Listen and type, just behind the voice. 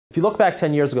If you look back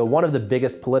 10 years ago, one of the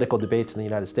biggest political debates in the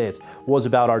United States was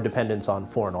about our dependence on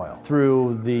foreign oil.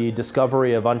 Through the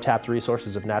discovery of untapped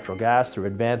resources of natural gas, through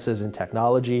advances in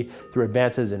technology, through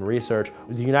advances in research,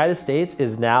 the United States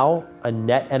is now a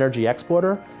net energy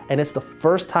exporter, and it's the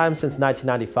first time since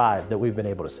 1995 that we've been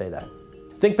able to say that.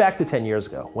 Think back to 10 years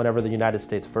ago, whenever the United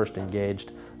States first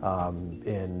engaged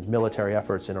in military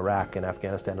efforts in Iraq and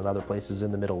Afghanistan and other places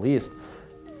in the Middle East.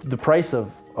 The price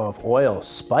of oil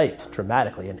spiked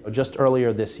dramatically, and just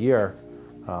earlier this year,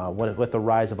 with the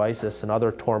rise of ISIS and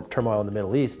other turmoil in the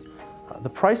Middle East, the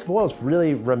price of oil has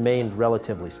really remained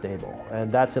relatively stable,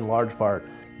 and that's in large part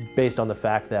based on the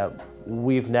fact that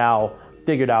we've now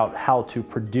figured out how to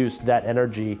produce that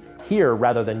energy here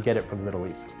rather than get it from the Middle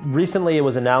East. Recently, it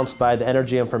was announced by the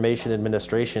Energy Information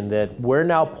Administration that we're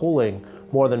now pulling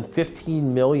more than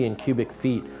 15 million cubic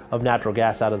feet of natural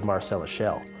gas out of the Marcellus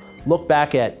Shale. Look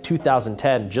back at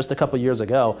 2010, just a couple years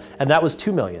ago, and that was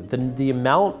 2 million. The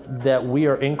amount that we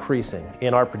are increasing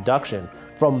in our production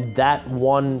from that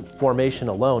one formation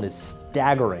alone is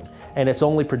staggering, and it's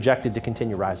only projected to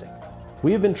continue rising.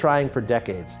 We have been trying for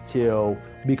decades to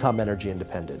become energy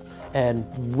independent, and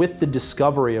with the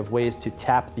discovery of ways to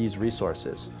tap these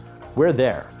resources, we're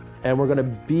there, and we're going to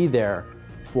be there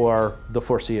for the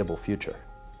foreseeable future.